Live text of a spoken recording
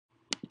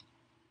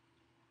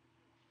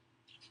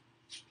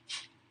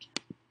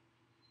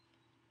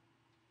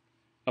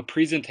A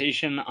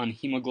presentation on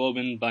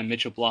hemoglobin by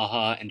Mitchell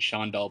Blaha and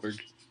Sean Dahlberg.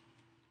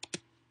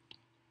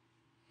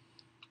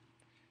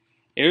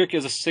 Eric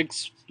is a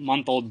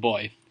 6-month-old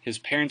boy. His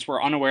parents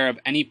were unaware of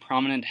any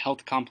prominent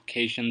health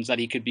complications that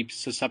he could be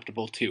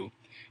susceptible to,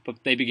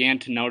 but they began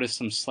to notice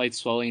some slight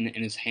swelling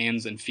in his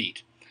hands and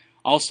feet.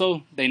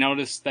 Also, they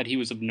noticed that he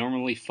was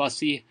abnormally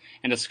fussy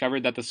and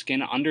discovered that the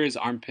skin under his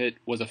armpit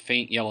was a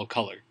faint yellow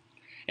color.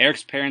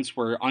 Eric's parents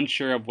were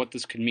unsure of what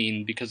this could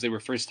mean because they were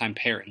first-time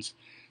parents,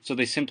 so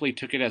they simply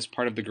took it as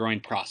part of the growing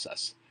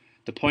process.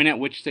 The point at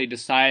which they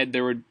decided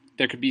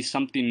there could be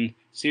something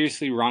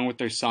seriously wrong with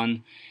their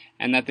son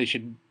and that they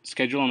should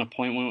schedule an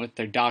appointment with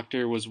their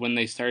doctor was when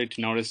they started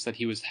to notice that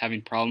he was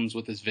having problems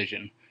with his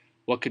vision.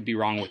 What could be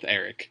wrong with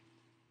Eric?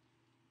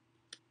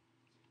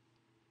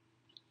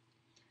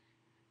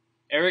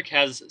 Eric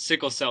has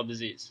sickle cell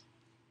disease.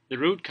 The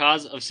root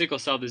cause of sickle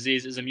cell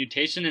disease is a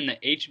mutation in the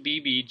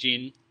HBB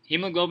gene.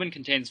 Hemoglobin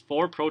contains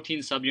 4 protein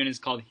subunits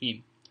called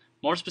heme.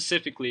 More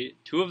specifically,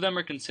 2 of them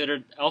are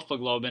considered alpha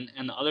globin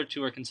and the other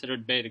 2 are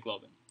considered beta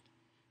globin.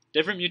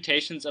 Different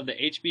mutations of the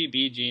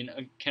HBB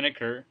gene can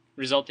occur,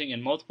 resulting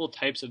in multiple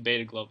types of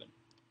beta globin.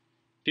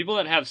 People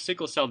that have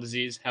sickle cell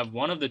disease have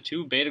one of the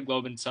 2 beta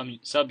globin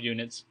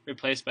subunits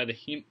replaced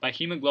by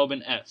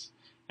hemoglobin S,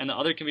 and the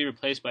other can be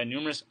replaced by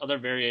numerous other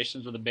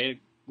variations of the beta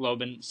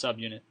globin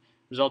subunit,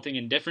 resulting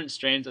in different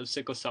strains of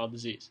sickle cell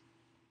disease.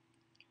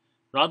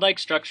 Rod-like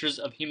structures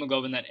of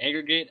hemoglobin that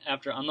aggregate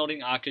after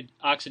unloading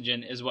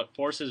oxygen is what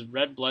forces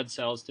red blood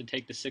cells to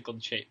take the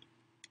sickled shape.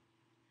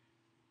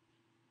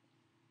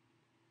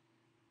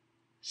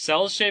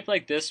 Cells shaped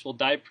like this will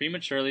die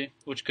prematurely,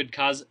 which could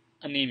cause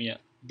anemia.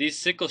 These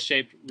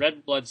sickle-shaped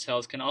red blood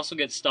cells can also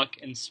get stuck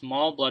in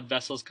small blood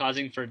vessels,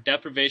 causing for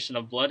deprivation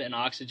of blood and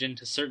oxygen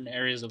to certain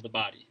areas of the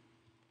body.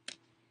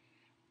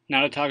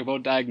 Now to talk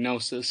about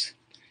diagnosis.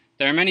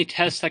 There are many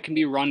tests that can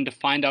be run to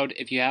find out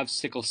if you have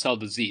sickle cell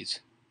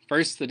disease.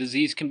 First, the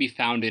disease can be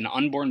found in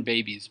unborn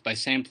babies by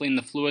sampling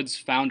the fluids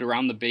found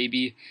around the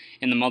baby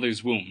in the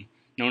mother's womb,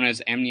 known as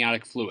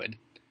amniotic fluid.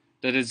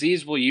 The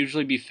disease will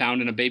usually be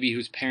found in a baby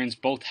whose parents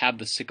both have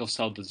the sickle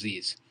cell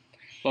disease.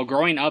 While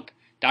growing up,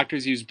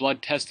 doctors use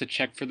blood tests to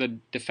check for the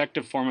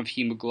defective form of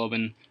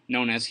hemoglobin,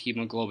 known as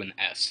hemoglobin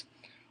S.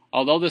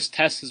 Although this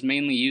test is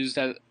mainly used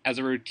as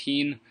a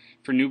routine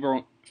for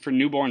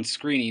newborn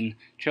screening,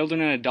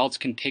 children and adults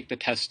can take the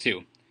test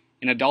too.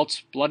 In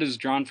adults, blood is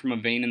drawn from a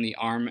vein in the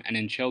arm, and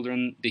in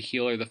children, the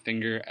heel or the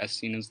finger, as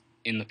seen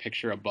in the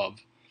picture above.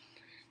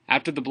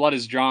 After the blood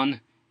is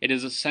drawn, it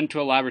is sent to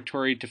a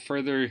laboratory to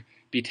further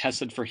be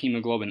tested for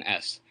hemoglobin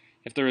S.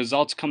 If the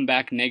results come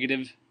back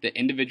negative, the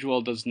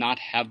individual does not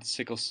have the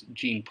sickle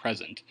gene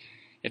present.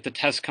 If the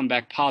tests come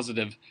back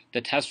positive,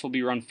 the test will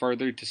be run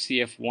further to see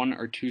if 1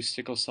 or 2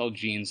 sickle cell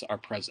genes are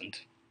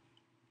present.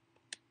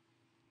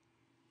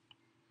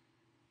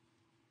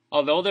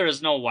 Although there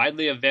is no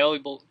widely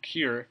available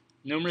cure,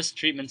 numerous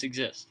treatments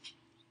exist,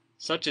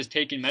 such as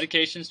taking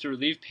medications to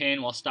relieve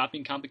pain while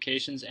stopping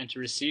complications and to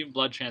receive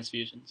blood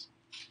transfusions.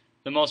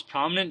 The most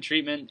prominent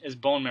treatment is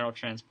bone marrow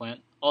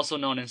transplant, also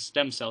known as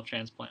stem cell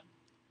transplant.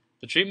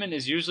 The treatment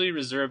is usually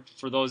reserved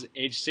for those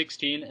aged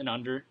 16 and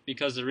under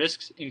because the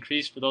risks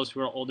increase for those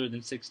who are older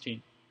than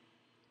 16.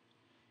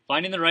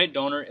 Finding the right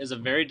donor is a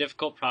very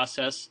difficult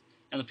process,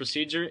 and the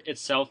procedure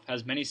itself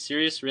has many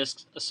serious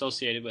risks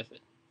associated with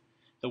it,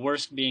 the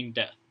worst being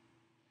death.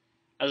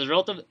 As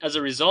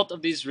a result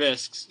of these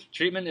risks,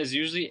 treatment is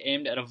usually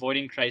aimed at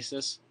avoiding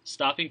crisis,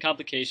 stopping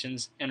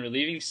complications, and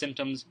relieving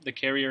symptoms the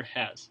carrier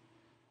has.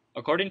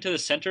 According to the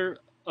Center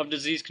of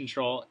Disease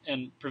Control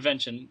and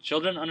Prevention,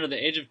 children under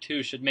the age of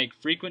 2 should make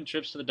frequent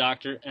trips to the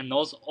doctor, and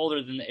those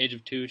older than the age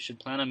of 2 should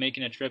plan on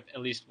making a trip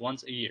at least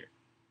once a year.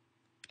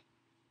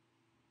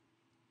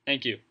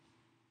 Thank you.